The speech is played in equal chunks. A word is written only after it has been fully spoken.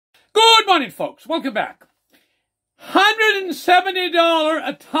morning, folks. Welcome back. $170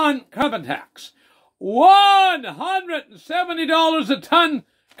 a ton carbon tax. $170 a ton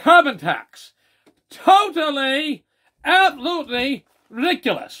carbon tax. Totally, absolutely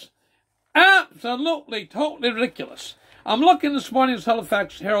ridiculous. Absolutely, totally ridiculous. I'm looking this morning's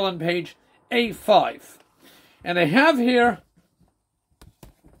Halifax Herald on page A5. And I have here,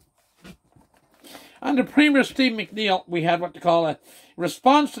 under Premier Steve McNeil, we had what they call a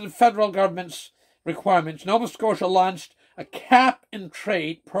response to the federal government's requirements. Nova Scotia launched a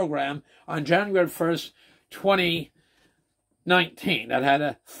cap-and-trade program on January 1st, 2019. That had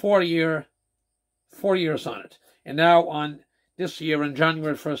a 4 years on it. And now on this year, on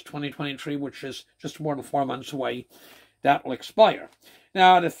January 1st, 2023, which is just more than 4 months away, that will expire.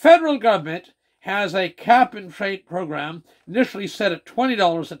 Now, the federal government has a cap-and-trade program initially set at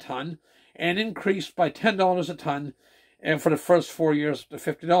 $20 a ton and increased by $10 a ton for the first 4 years to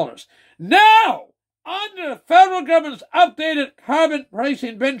 $50. Now, under the federal government's updated carbon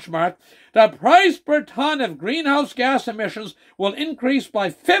pricing benchmark, the price per ton of greenhouse gas emissions will increase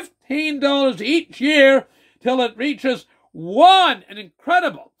by $15 each year till it reaches an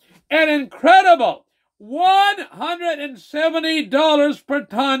incredible $170 per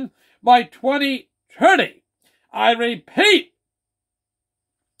ton by 2030. I repeat,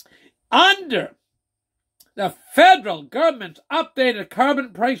 under the federal government's updated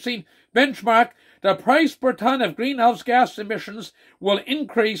carbon pricing benchmark, the price per ton of greenhouse gas emissions will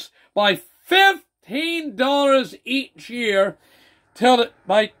increase by $15 each year till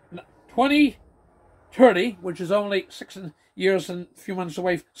by 2030, which is only 7 years and a few months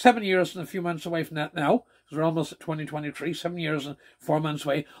away from that now, because we're almost at 2023, 7 years and 4 months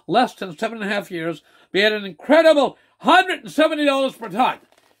away, less than 7.5 years, be at an incredible $170 per ton.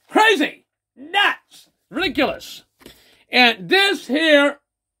 Crazy! Nuts! Ridiculous! And this here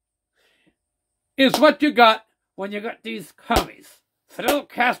is what you got when you got these commies. Fidel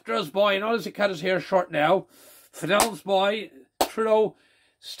Castro's boy, you notice he cut his hair short now. Fidel's boy, Trudeau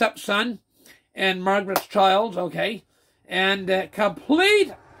stepson, and Margaret's child, okay? And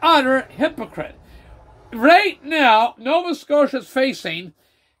complete, utter hypocrite. Right now, Nova Scotia's facing,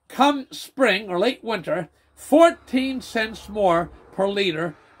 come spring or late winter, 14 cents more per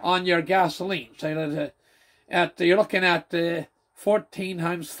litre on your gasoline. So you're looking at 14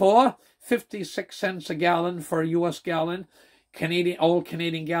 times 4, 56 cents a gallon for a US gallon. Old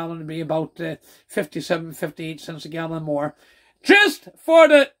Canadian gallon would be about 57, 58 cents a gallon more. Just for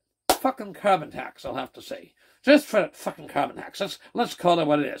the fucking carbon tax, I'll have to say. Just for the fucking carbon tax. Let's call it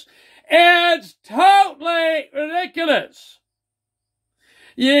what it is. It's totally ridiculous.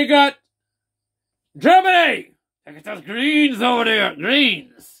 You got Germany. Look at those Greens over there.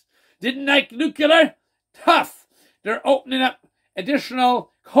 Greens. Didn't like nuclear? Tough. They're opening up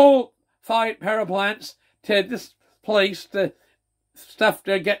additional coal-fired power plants to displace the stuff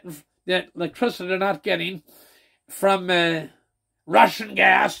they're getting, the electricity they're not getting from Russian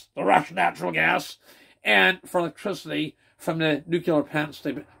gas, the Russian natural gas, and for electricity from the nuclear plants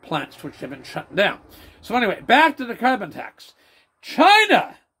which they've been shutting down. So anyway, back to the carbon tax.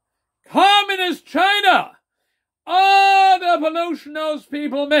 China, communist China, all the pollution those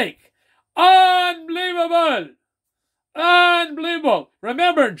people make. Unbelievable. Unbelievable.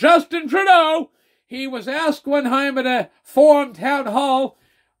 Remember, Justin Trudeau, he was asked one time at a forum town hall,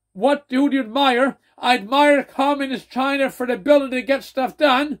 what do you admire? I admire communist China for the ability to get stuff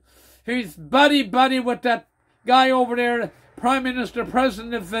done. He's buddy with that guy over there, Prime Minister,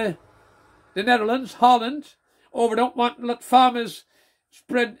 President of the Netherlands, Holland, don't want to let farmers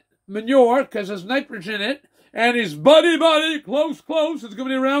spread manure because there's nitrogen in it. And he's buddy, close. It's going to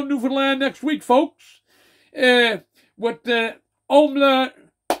be around Newfoundland next week, folks. With the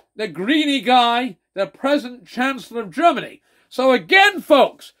greeny guy, the present Chancellor of Germany. So again,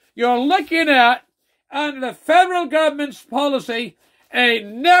 folks, you're looking at, under the federal government's policy,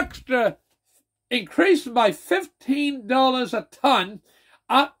 an extra increase by $15 a ton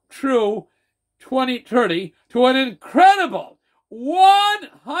up through 2030 to an incredible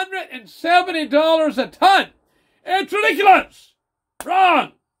 $170 a ton. It's ridiculous.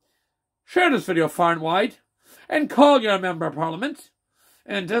 Wrong. Share this video far and wide and call your member of parliament.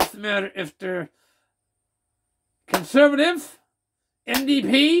 And it doesn't matter if they're Conservative,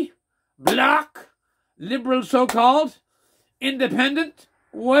 NDP, Bloc, Liberal so-called, Independent,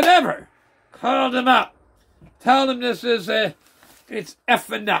 whatever. Call them up. Tell them this is it's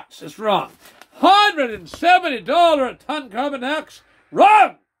effing nuts. It's wrong. $170 a ton carbon tax.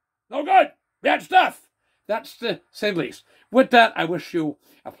 Wrong. No good. Bad stuff. That's to say the least. With that, I wish you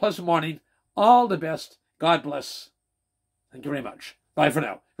a pleasant morning. All the best. God bless. Thank you very much. Bye for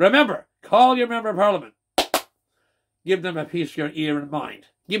now. Remember, Call your member of Parliament. Give them a piece of your ear and mind.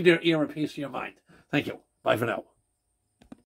 Give their ear a piece of your mind. Thank you. Bye for now.